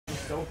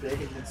so big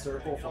and in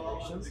circle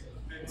formations.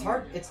 It's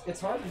hard. It's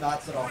hard to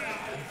not set off.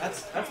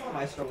 That's one of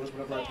my struggles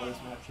whenever I play this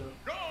matchup.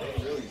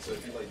 Dang, really? So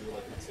if you like do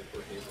like a tip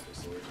or hit with the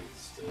sword,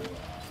 it's still.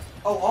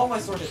 Oh, all my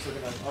sword hits are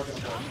gonna work.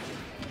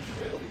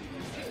 Really?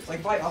 Like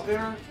if I up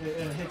air,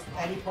 it hits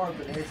any part of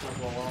the grenade, it's gonna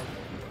blow off.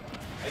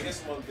 I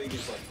guess one thing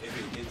is like if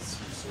it hits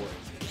your sword.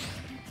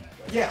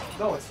 Yeah,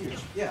 no, it's huge.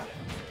 Yeah,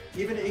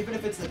 even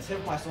if it's the tip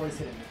of my sword is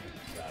hitting me.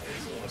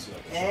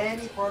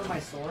 Any part of my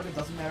sword, it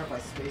doesn't matter if I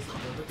space it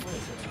perfectly,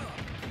 it's hitting me.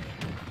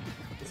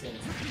 It's hitting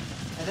me.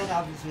 And then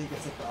obviously you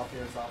get like the up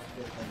airs off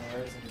with the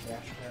nairs and the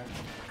dash attack.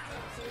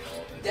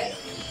 Damn!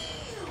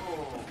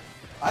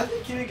 I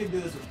think Kitty can do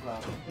this with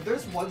Cloud. If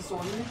there's one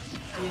sword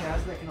he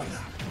has that can like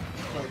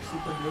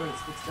super do it,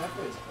 it's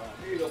definitely his Cloud.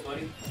 Here you go,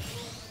 buddy.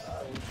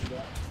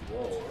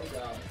 Whoa.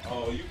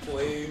 Oh, you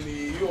play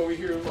me. You over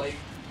here like.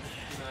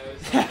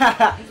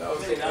 That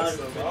was so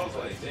messed up. I was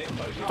like, dang,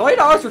 $20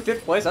 buddy. for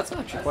 5th place? That's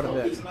actually quite a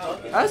bit.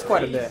 That's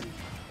quite a bit.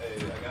 Hey, I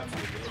got my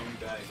game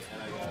back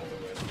and I got the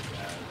rest of the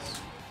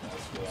ads.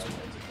 That's what I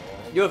like to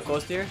call. You live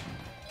close to here?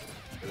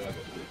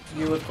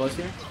 You live close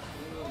here?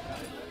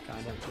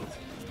 Kind of.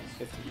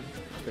 15.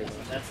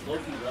 That's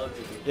low-key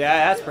relatively.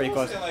 Yeah, that's pretty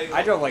close.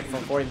 I drove like for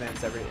 40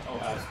 minutes every.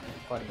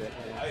 Quite a bit.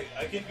 Yeah.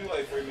 I can do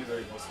like 3 minutes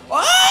every once in a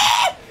What?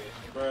 while.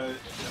 Bro.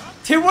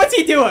 Dude, what's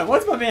he doing?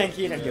 What's my man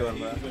Keenan doing,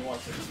 bro? He's been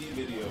watching T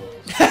videos.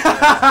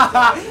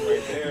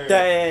 Right there.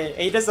 Dang,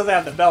 he just doesn't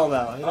have the bell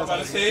though. He I'm about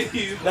to say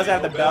he doesn't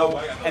have the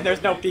bell, and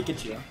there's no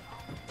Pikachu.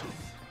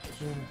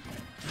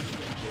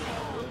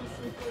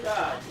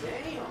 God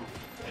damn.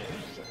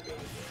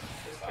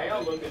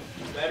 Kale looking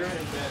better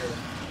and better.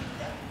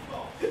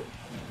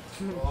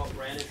 Oh,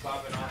 Brandon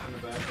popping off in the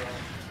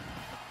background.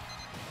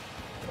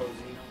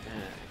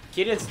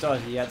 Keaton still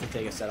has yet to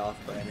take a set off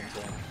Brandon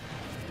too.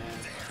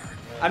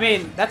 I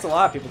mean, that's a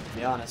lot of people to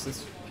be honest.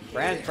 It's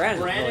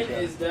Brandon really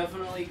is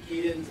definitely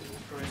Keaton's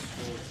Chris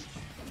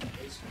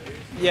George.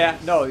 Yeah,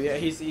 no, yeah,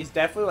 he's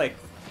definitely like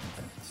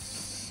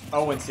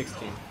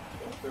 0-16.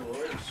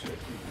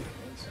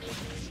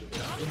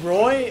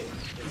 Roy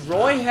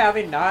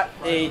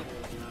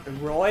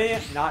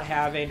not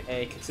having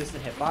a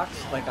consistent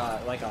hitbox,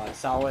 like a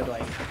solid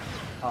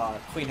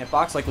clean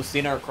hitbox like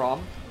Lucina or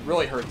Crom,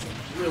 really hurts him.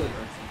 Really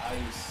hurts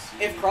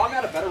him. If Crom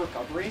had a better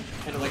recovery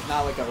and like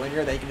not like a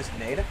linear that he can just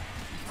nade,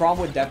 Crom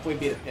would definitely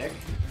be the pick.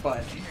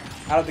 But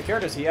out of the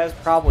characters he has,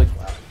 probably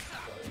Cloud.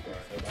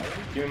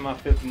 Give me my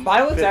fifth.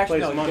 Violet's actually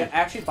no. Yeah,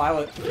 actually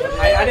Violet.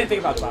 I didn't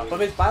think about Violet,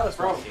 but it's Violet's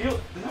wrong.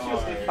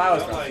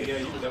 Violet's wrong. Yeah,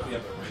 you would definitely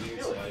have a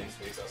range like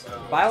space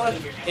outside. Violet,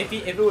 if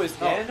it was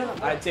in,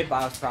 I'd say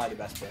Violet's probably the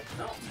best pick.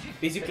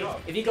 Because you can,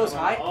 if he goes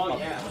high, oh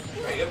yeah.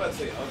 Hey, I'm about to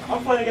say,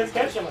 I'm playing against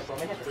Ketchum.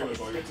 pretty much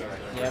all your time.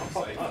 Yeah. It's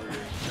like you're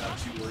not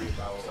too worried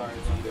about.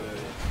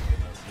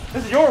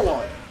 This is your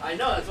one. I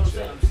know, that's what I'm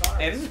saying. I'm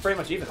sorry. Hey, this is pretty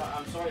much even.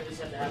 I'm sorry this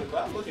had to happen.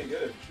 Cloud looking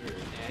good, for sure.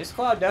 This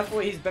Cloud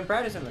definitely, he's been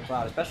practicing the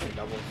Cloud, especially in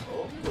doubles.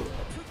 Oh.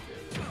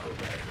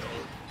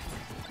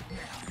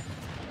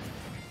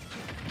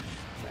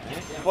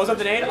 Close up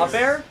the nade, up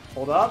air,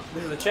 hold up.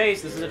 This is a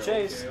chase, this is a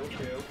chase.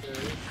 Okay.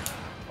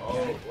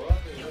 Oh, what?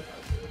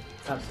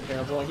 That's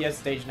terrible. He has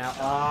stage now.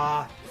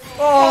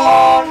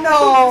 Oh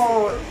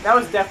no! That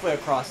was definitely a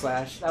cross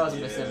slash. That was a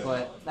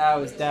misinput. That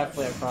was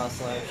definitely a cross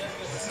slash.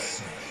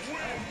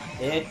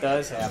 It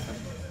does happen.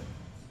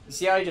 You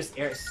see how he just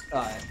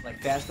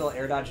like fastball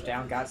air dodge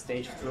down, got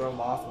stage, threw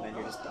him off, and then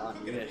you're just done.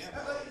 You're just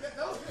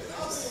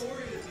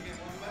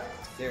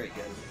very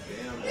good.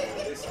 Damn,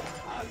 this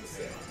hot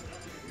set.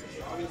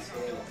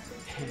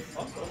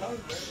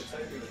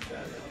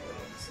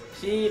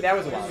 See, that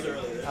was a while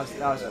ago.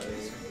 That was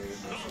earlier.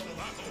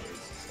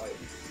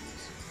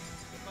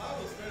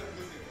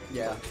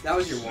 Yeah, that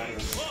was your one.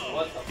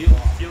 What the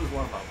Feels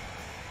warm up.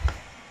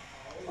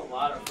 A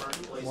lot of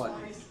first place. What?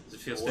 Does it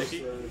feel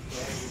sticky?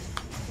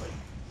 Like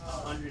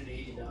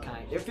 $180.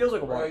 Kind. It feels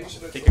like a water.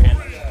 Take your hand.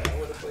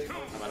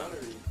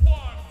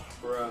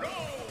 Bruh.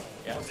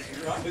 Yeah.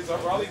 I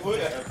probably would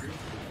have.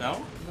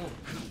 No?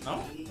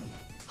 No?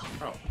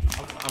 Bro,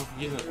 I'm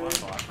using this water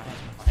ball.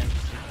 My hand.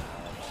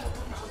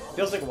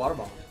 Feels like a water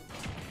ball.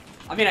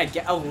 I mean, I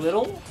get a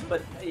little,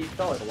 but it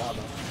felt like a water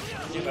ball.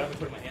 Yeah, but I have to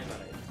put my hands on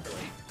it.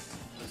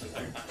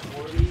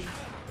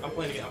 I'm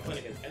playing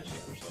against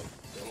Kenshin or so.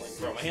 Like,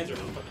 bro, my hands are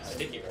fucking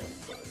sticky, bro.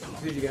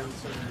 Who'd you get?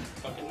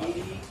 Fucking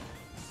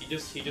he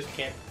just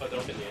can't put it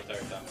open the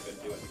entire time. I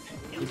couldn't do it.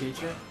 He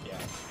beat you?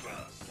 Yeah.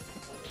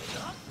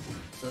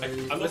 So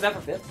was that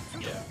for 5th?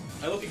 Yeah.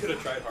 I look he could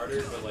have tried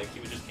harder, but like he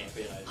would just camp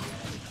it and I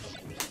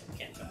just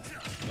can't pass.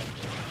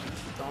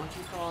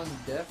 Donkey Kong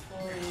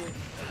definitely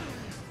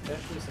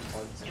some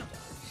fun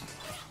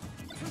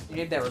sometimes. You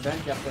need that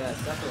revenge after that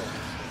stuff.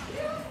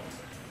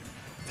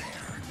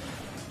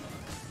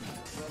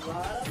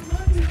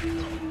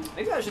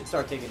 Maybe I should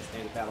start taking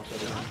Snake to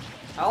Battlefield again.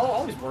 I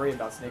always worry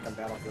about Snake on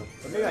Battlefield,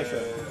 but maybe I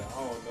should. I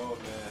don't know,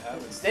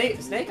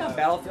 man. Snake on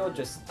Battlefield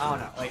just, I don't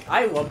know. Like,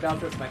 I love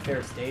Battlefield, it's my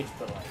favorite stage,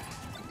 but like,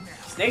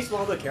 Snake's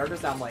one of the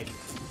characters that I'm like,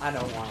 I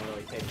don't want to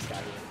really take this guy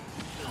with me.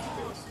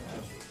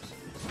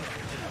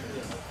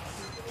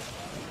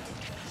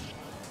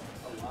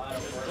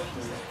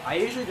 I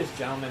usually just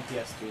gentleman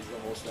PS2s the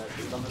whole set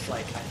because I'm just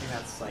like, I think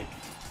that's like,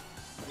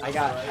 I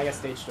got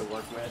stage to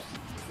work with.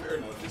 Fair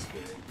enough, just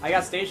kidding. I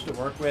got stage to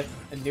work with,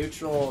 a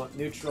neutral,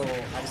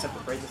 I just have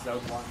to break the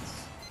zone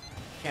once.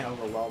 Can't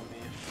overwhelm me.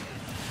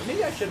 But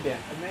maybe I should be,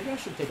 maybe I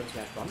should take him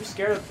Smash Bros. I'm just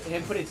scared of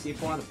him putting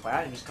C4 on the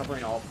plat and just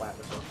covering all plat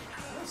with him.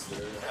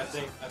 I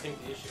think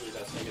the issue is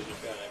that Snake is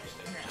just good on every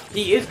stage.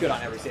 He is good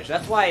on every stage.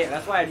 That's why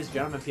I just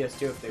gentleman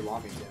PS2 if they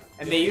want me to.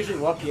 And they usually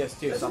love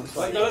PS2, so I'm just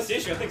like... No, that's the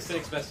issue. I think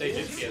Snake's best stage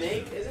is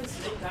PS2. Isn't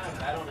Snake kind of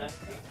bad on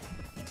FP?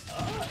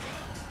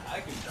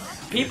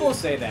 People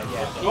say that,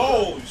 yeah.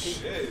 Oh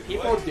shit!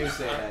 People do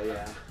say that,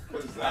 yeah.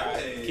 What is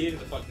that?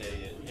 Keaton's a fucking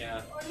idiot.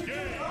 Yeah.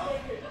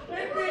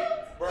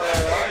 Bro,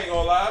 I ain't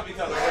gonna lie, I be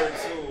kind of hurt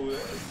too.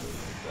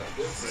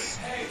 That's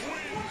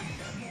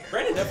different.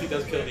 Brandon definitely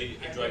does kill the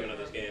enjoyment of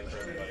this game for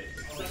everybody.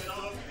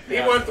 He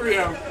won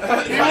 3-0.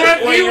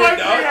 He won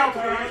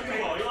 3-0.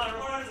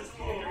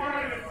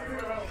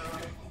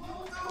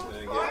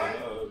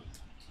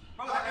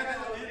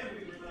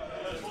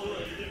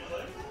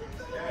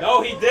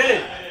 No, he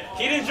didn't.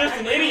 Keaton's just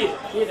an idiot.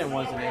 Keaton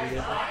was an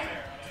idiot.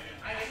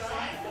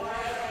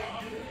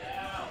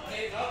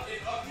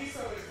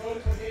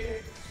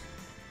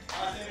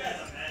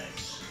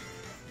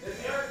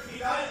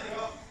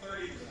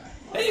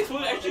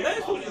 That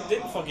exploded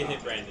didn't fucking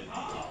hit Brandon.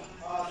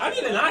 How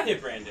did it not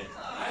hit Brandon?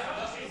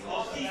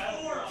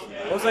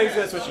 Looks like he's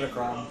gonna switch to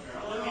Chrome.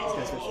 He's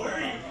gonna switch to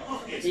Chrome.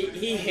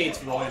 He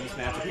hates rolling in this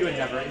matchup. He would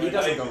never. He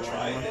doesn't go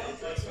Chrome.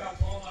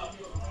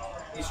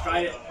 He's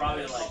tried it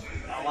probably like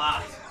a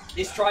lot.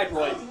 He's tried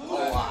Roy a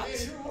lot.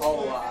 A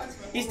lot.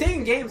 He's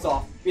taking games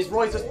off because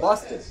Roy's just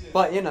busted.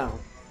 But you know.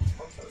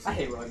 I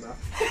hate Roy, bro.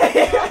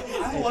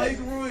 I like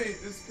Roy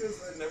just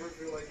because I never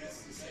feel like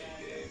it's the same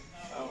game.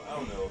 I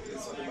don't know.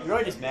 It's like,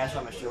 Roy just mashed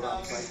on my shield.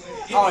 I'm just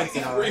like, oh, it's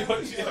an pretty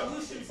much, yeah.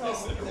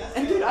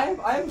 And dude, I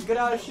have good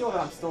out of shield.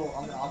 I'm still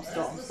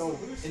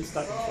in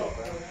stuck in shield,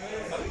 bro. I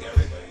think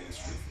everybody is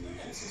truthfully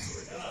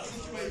just sort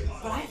of.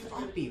 But I have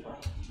upbeat, bro.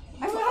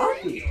 I have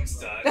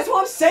upbeat. That's what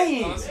I'm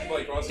saying.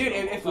 Dude,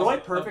 if Roy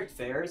perfect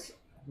fares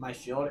my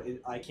shield,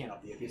 I can't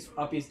upbeat.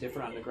 Upbeat's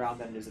different on the ground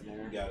than it is in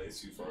there. Yeah, it's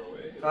too far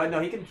away. No,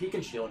 he can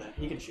shield it.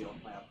 He can shield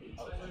my upbeat.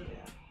 Yeah.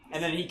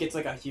 And then he gets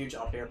like a huge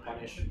up air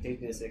punish, takes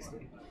me to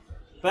 60.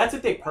 But that's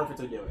if they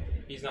perfectly do it.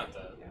 He's not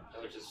dead,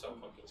 which is so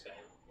fucking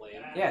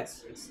lame. Yeah,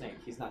 it's Snake.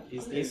 He's not.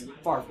 He's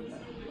far from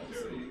dead.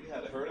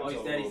 Oh,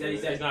 he's dead.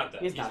 He's not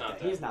dead. He's not dead.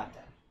 He's not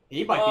dead.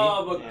 He might be.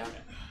 But Yeah.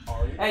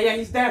 Hey, yeah,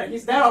 he's dead.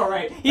 He's dead, all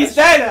right. He's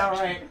dead, all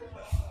right.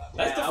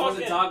 That's the I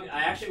wasn't fucking. talking.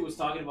 I actually was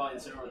talking about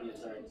Incineroar the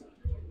entire time.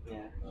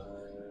 Yeah.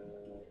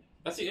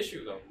 That's the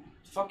issue, though.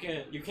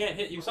 Fucking, you can't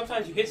hit.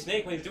 Sometimes you hit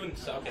Snake when he's doing.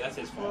 Okay, that's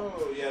his fault.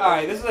 Oh, yeah, All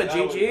right, this is a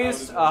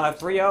GG's.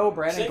 3-0.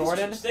 Brandon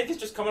Gordon. Snake is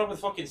just coming up with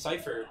fucking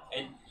Cypher,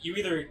 and you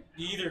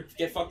either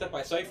get fucked up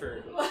by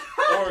Cypher,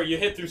 or you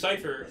hit through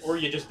Cypher, or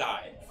you just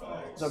die.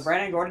 So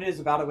Brandon Gordon is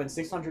about to win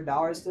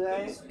 $600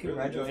 today. It's really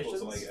Congratulations.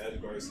 difficult to like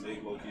Edgar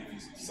Snake low key if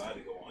you decide to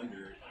go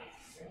under.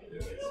 Yeah,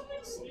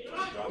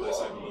 drop that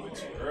side a little bit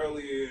too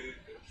early.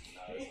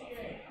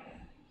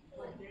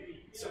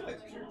 So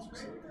like the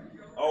characters.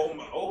 Oh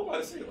my! Oh,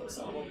 I see. Like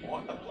someone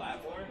on the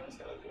platform. That's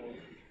kind of cool.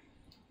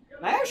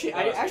 I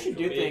actually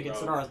do think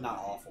Incineroar is not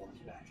awful in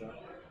this matchup.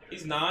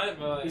 He's not,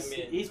 but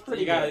He's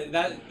pretty you got good.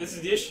 that. This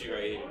is the issue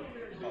right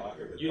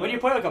here. When you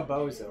play like a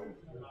bozo.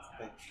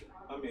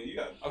 I mean, you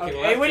got. Okay,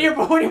 well,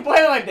 when you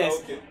play like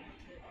this. Okay.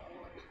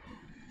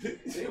 Did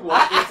he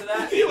walk into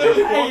that? He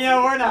literally Hey, walked you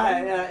know, we're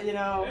not, you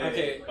know.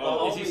 Okay.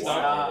 Oh, Is he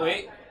stop. stuck?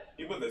 Wait.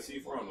 He put the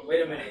C4 on the.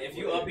 Wait a minute. If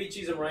you upbeat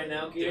cheese him right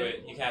now, Do Keaton.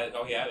 it. He had it.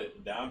 Oh, he had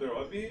it. Down there,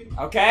 up B.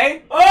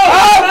 Okay.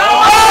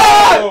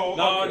 Oh!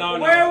 No.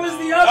 Where was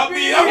the Up B.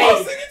 upbeat? I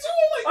was thinking too.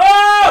 Like,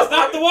 Oh, it's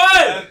not the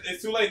one.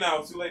 It's too late now.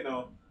 It's too late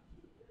now.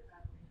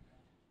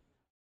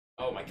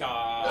 Oh my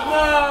god. No.